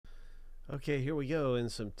Okay, here we go in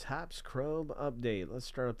some Topps Chrome update. Let's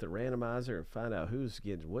start up the randomizer and find out who's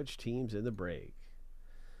getting which teams in the break.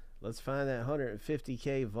 Let's find that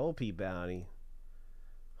 150K Volpe bounty.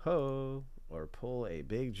 Ho! Or pull a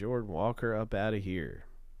big Jordan Walker up out of here.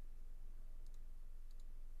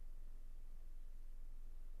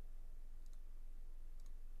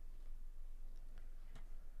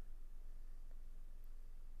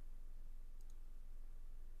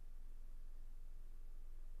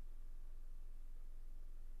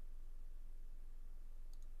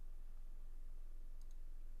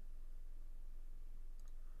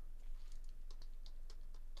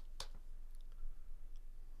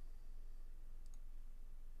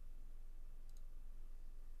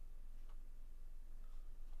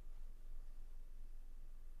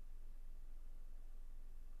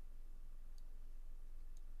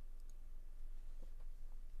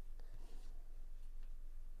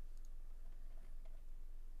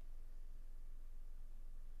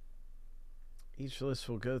 Each list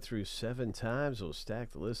will go through 7 times. We'll stack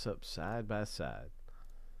the lists up side by side.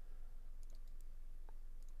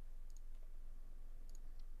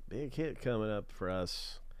 Big hit coming up for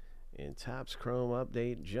us in Topps Chrome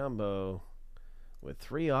Update Jumbo with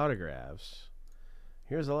 3 autographs.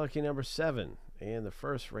 Here's a lucky number 7, and the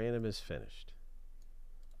first random is finished.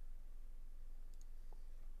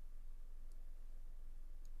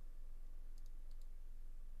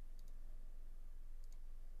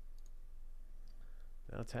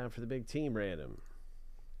 Now time for the big team random.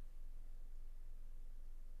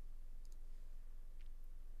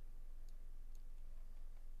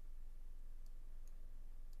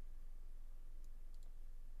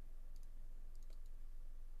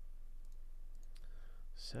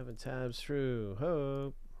 Seven times through.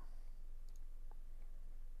 Hope.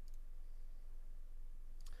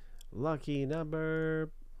 Lucky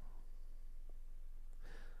number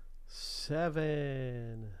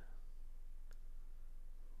 7.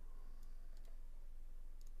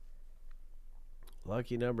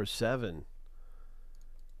 Lucky number 7.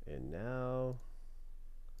 And now,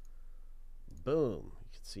 boom. You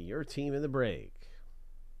can see your team in the break.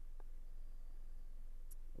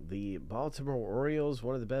 The Baltimore Orioles,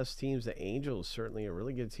 one of the best teams. The Angels, certainly a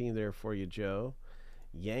really good team there for you, Joe.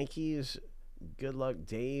 Yankees, good luck,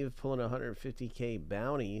 Dave, pulling a 150K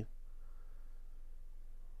bounty.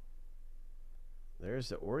 There's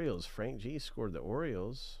the Orioles. Frank G scored the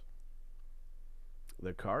Orioles.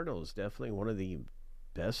 The Cardinals, definitely one of the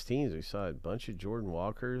best teams. We saw a bunch of Jordan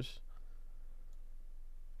Walkers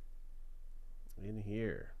in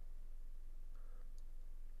here.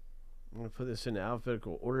 I'm going to put this in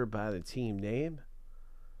alphabetical order by the team name.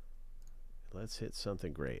 Let's hit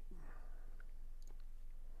something great.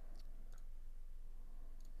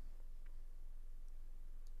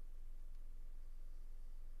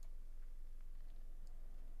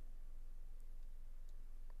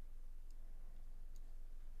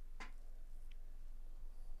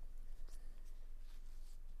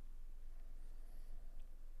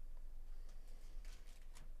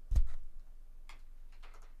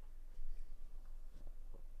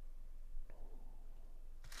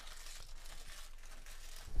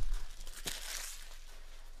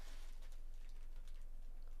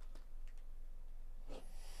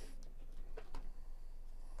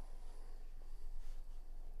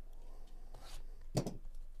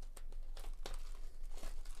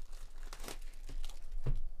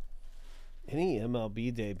 Any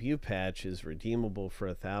MLB debut patch is redeemable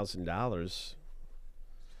for $1,000.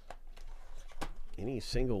 Any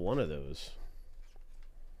single one of those.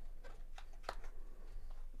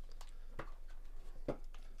 A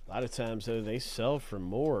lot of times, though, they sell for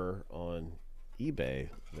more on eBay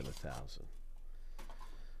than $1,000.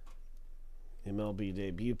 MLB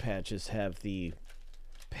debut patches have the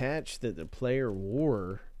patch that the player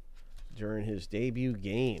wore during his debut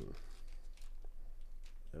game.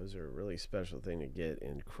 Those are a really special thing to get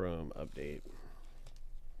in Chrome Update.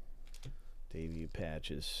 Debut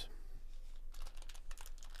patches.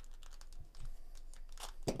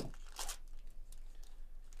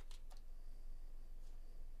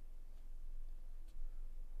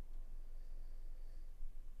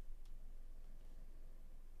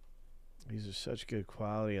 These are such good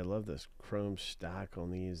quality. I love this chrome stock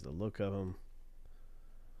on these, the look of them.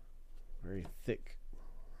 Very thick.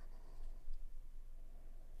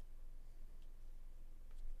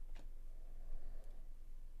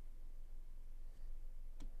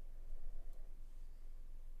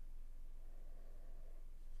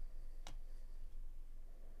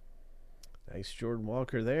 Nice Jordan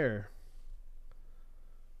Walker there.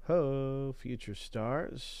 Ho, future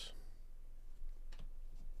stars.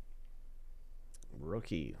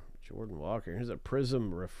 Rookie Jordan Walker. Here's a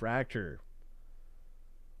Prism Refractor.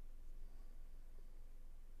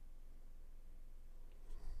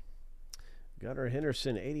 Gunnar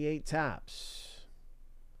Henderson, 88 tops.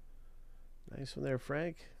 Nice one there,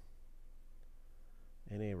 Frank.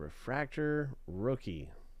 And a refractor rookie.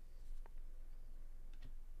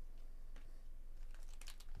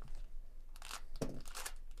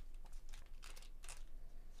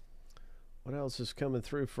 What else is coming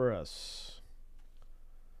through for us?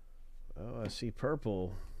 Oh, I see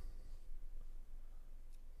purple.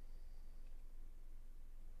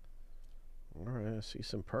 All right, I see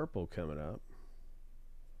some purple coming up.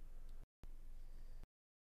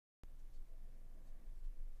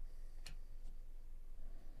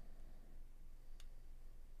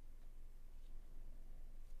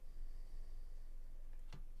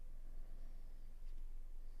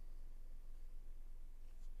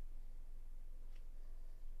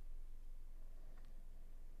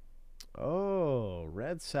 Oh,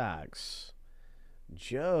 Red Sox.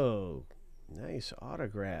 Joe. Nice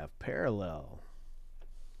autograph. Parallel.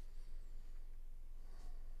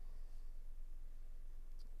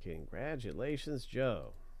 Congratulations,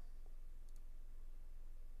 Joe.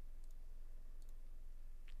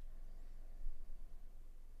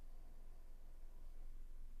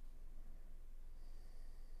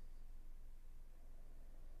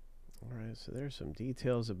 All right, so there's some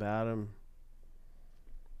details about him.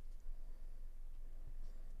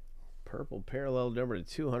 Purple parallel number to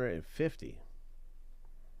 250.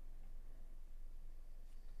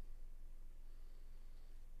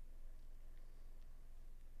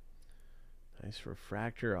 Nice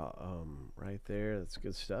refractor right there. That's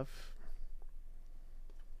good stuff.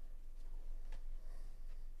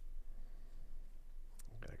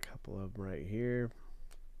 Got a couple of them right here.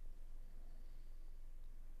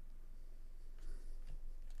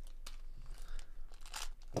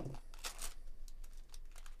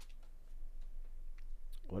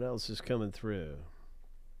 What else is coming through?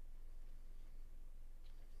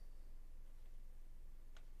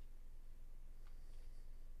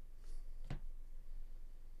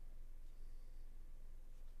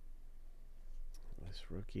 Nice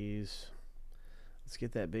rookies. Let's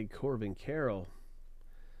get that big Corbin Carroll.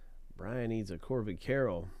 Brian needs a Corbin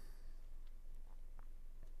Carroll.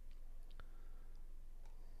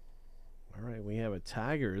 All right, we have a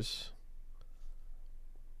Tigers.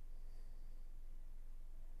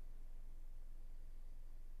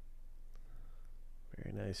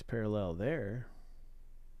 Very nice parallel there.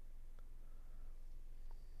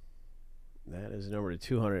 That is number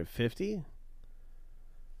 250.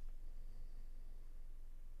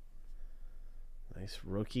 Nice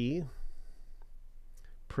rookie.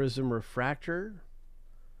 Prism refractor.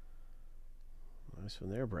 Nice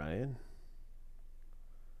one there, Brian.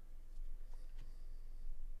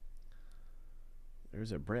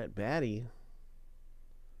 There's a Brett Batty.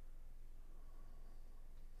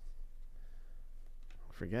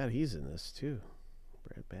 Forgot he's in this too.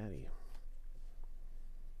 Brett Batty.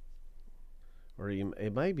 Or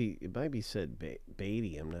it might be said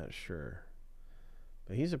Beatty, I'm not sure.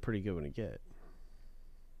 But he's a pretty good one to get.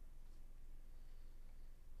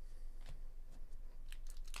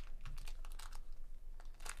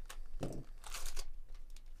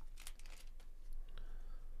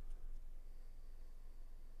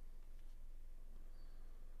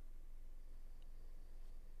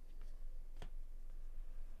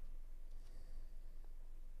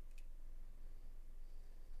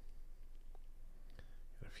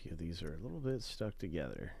 A few of these are a little bit stuck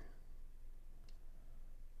together.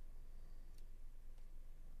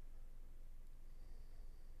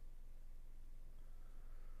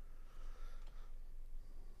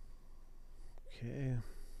 Okay.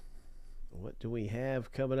 What do we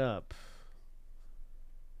have coming up?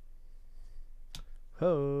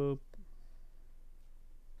 Hope.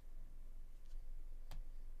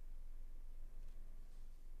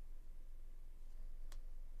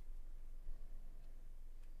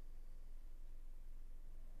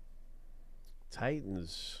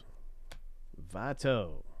 Titans.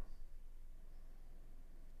 Vato.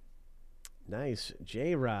 Nice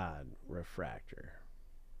J-Rod refractor.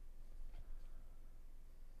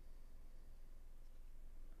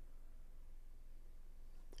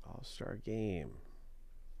 All-Star game.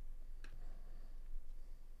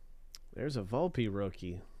 There's a Volpe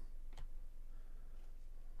rookie.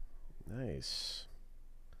 Nice.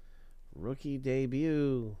 Rookie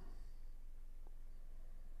debut.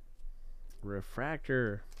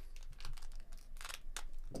 Refractor.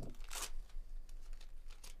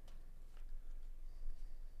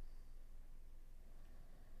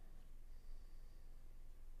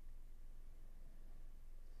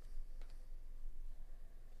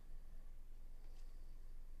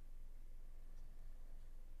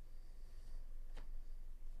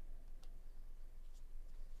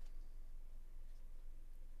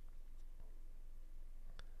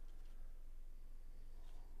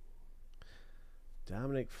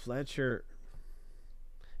 Dominic Fletcher.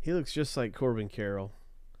 He looks just like Corbin Carroll.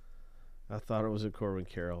 I thought it was a Corbin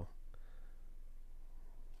Carroll.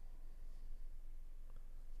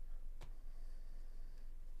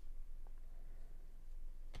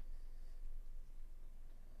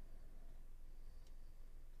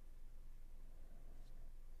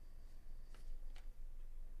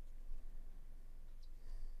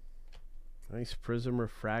 Nice prism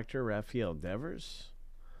refractor, Rafael Devers.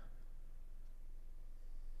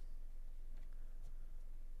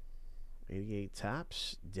 '88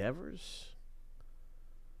 Topps, Devers.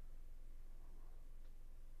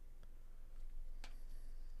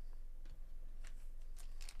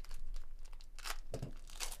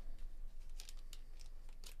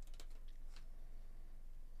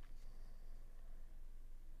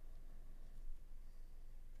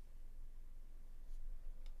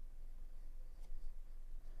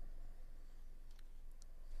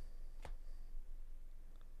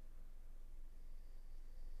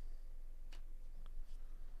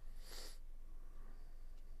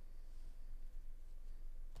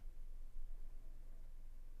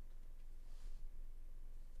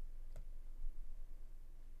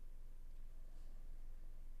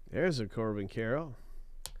 There's a Corbin Carroll.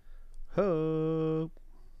 Hope.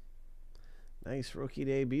 Nice rookie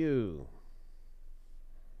debut.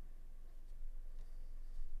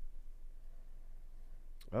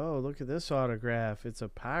 Oh, look at this autograph. It's a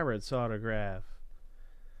Pirates autograph.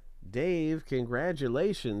 Dave,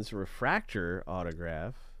 congratulations. Refractor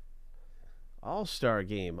autograph. All-Star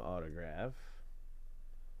Game autograph.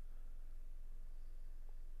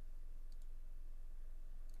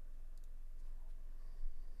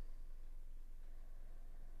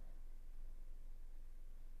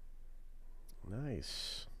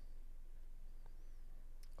 Nice.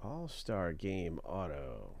 All-Star Game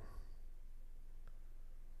auto.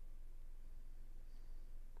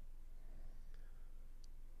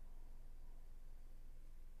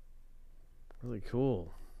 Really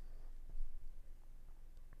cool.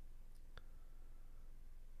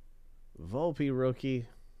 Volpe rookie.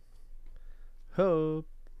 Hope.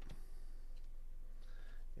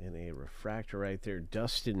 And a refractor right there.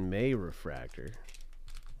 Dustin May refractor.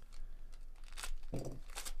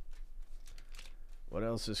 What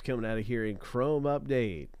else is coming out of here in Chrome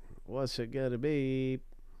update? What's it gonna be?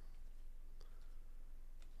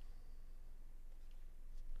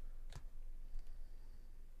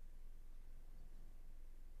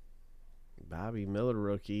 Bobby Miller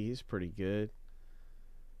rookie. He's pretty good.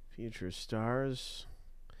 Future Stars.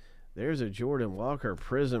 There's a Jordan Walker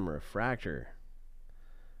Prism refractor.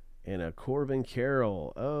 And a Corbin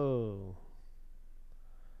Carroll. Oh.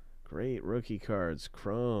 Great rookie cards.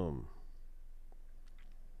 Chrome.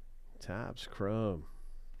 Topps Chrome.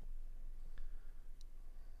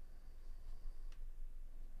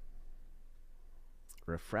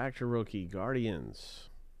 Refractor rookie Guardians.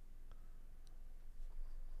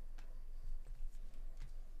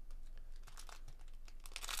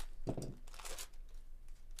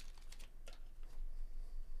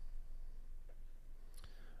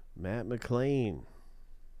 Matt McLean.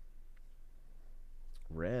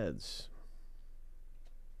 Reds.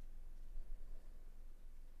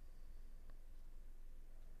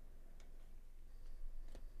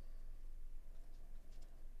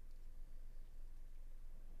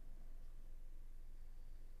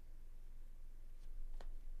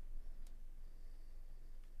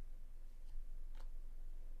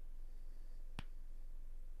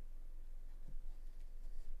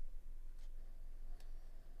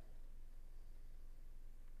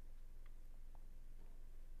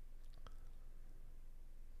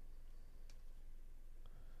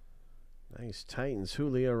 Nice Titans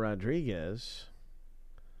Julio Rodriguez.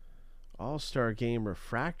 All-Star Game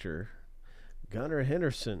refractor Gunnar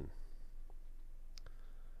Henderson.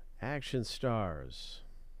 Action Stars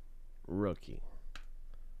rookie.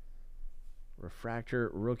 Refractor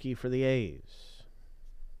rookie for the A's.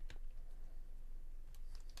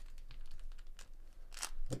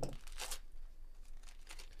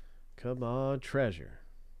 Come on, treasure.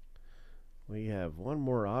 We have one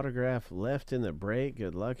more autograph left in the break.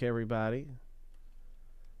 Good luck, everybody.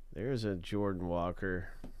 There's a Jordan Walker.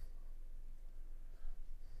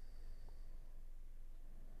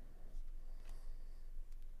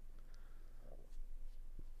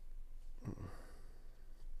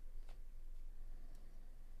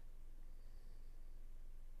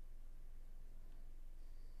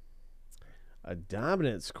 A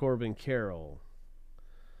Dominance Corbin Carroll.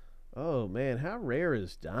 Oh, man, how rare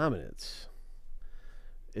is Dominance?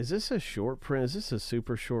 Is this a short print? Is this a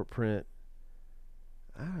super short print?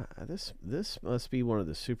 This must be one of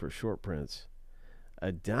the super short prints.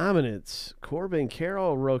 A dominance. Corbin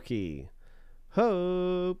Carroll rookie.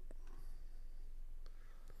 Hope.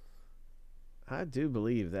 I do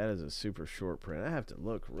believe that is a super short print. I have to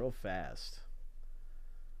look real fast.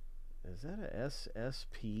 Is that a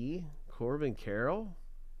SSP? Corbin Carroll?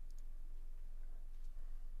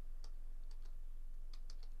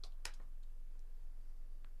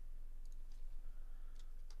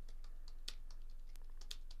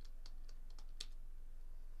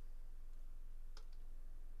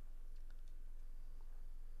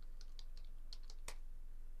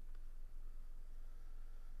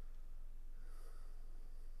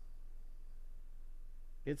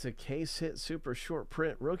 It's a case hit super short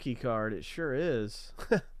print rookie card. It sure is.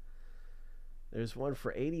 There's one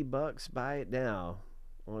for $80. Buy it now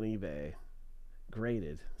on eBay.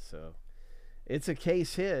 Graded. So it's a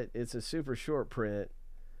case hit. It's a super short print.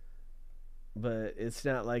 But it's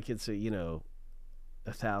not like it's a,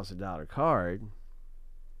 $1,000 card.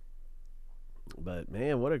 But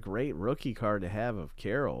man, what a great rookie card to have of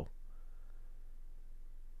Carroll.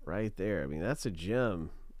 Right there. I mean, that's a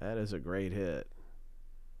gem. That is a great hit.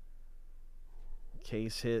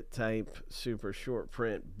 Case hit type super short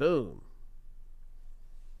print. Boom.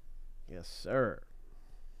 Yes, sir.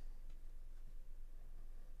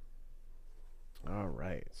 All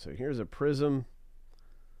right. So here's a Prism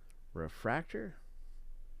refractor.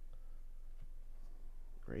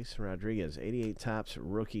 Grayson Rodriguez, 88 tops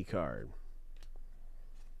rookie card.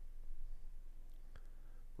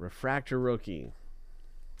 Refractor rookie.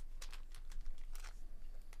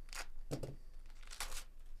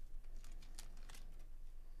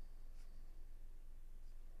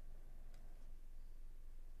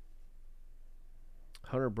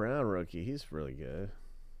 Hunter Brown rookie. He's really good.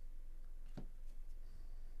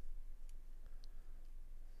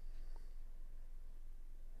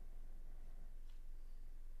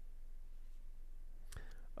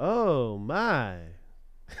 Oh my.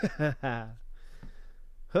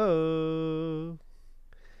 Ho.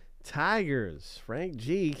 Tigers. Frank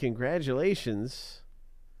G, congratulations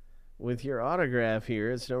with your autograph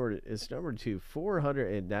here. It's number 2,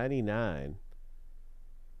 499.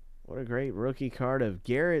 What a great rookie card of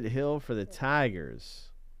Garrett Hill for the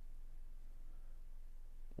Tigers.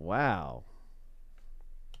 Wow.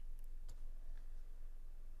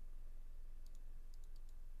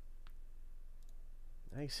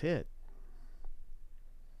 Nice hit.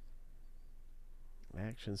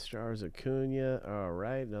 Action Stars Acuna. All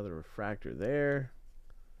right, another refractor there.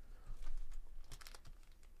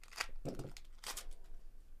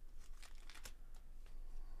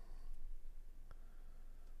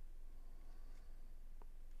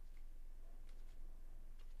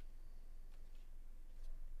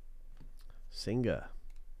 Singa.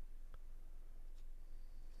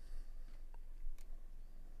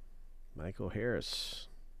 Michael Harris.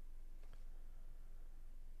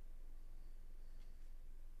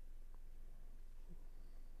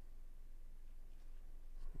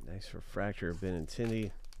 Nice refractor of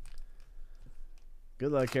Benintendi.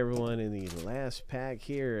 Good luck, everyone, in the last pack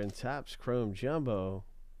here in Topps Chrome Jumbo.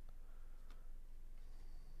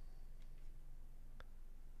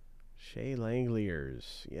 Shea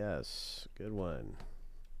Langeliers. Yes, good one.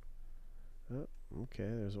 Oh, okay,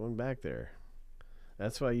 there's one back there.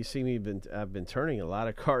 That's why you see me, I've been turning a lot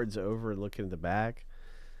of cards over and looking at the back.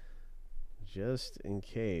 Just in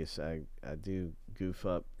case I do goof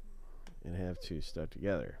up and have two stuck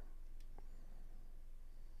together.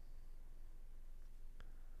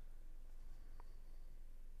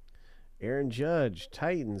 Aaron Judge,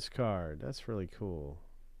 Titans card. That's really cool.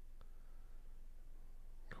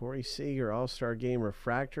 Corey Seager, All-Star Game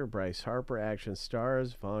refractor. Bryce Harper, Action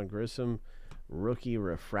Stars. Vaughn Grissom, rookie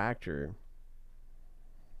refractor.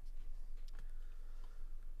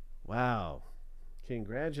 Wow.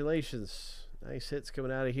 Congratulations. Nice hits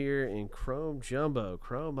coming out of here in Chrome Jumbo.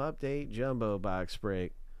 Chrome Update Jumbo box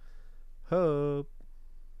break. Hope.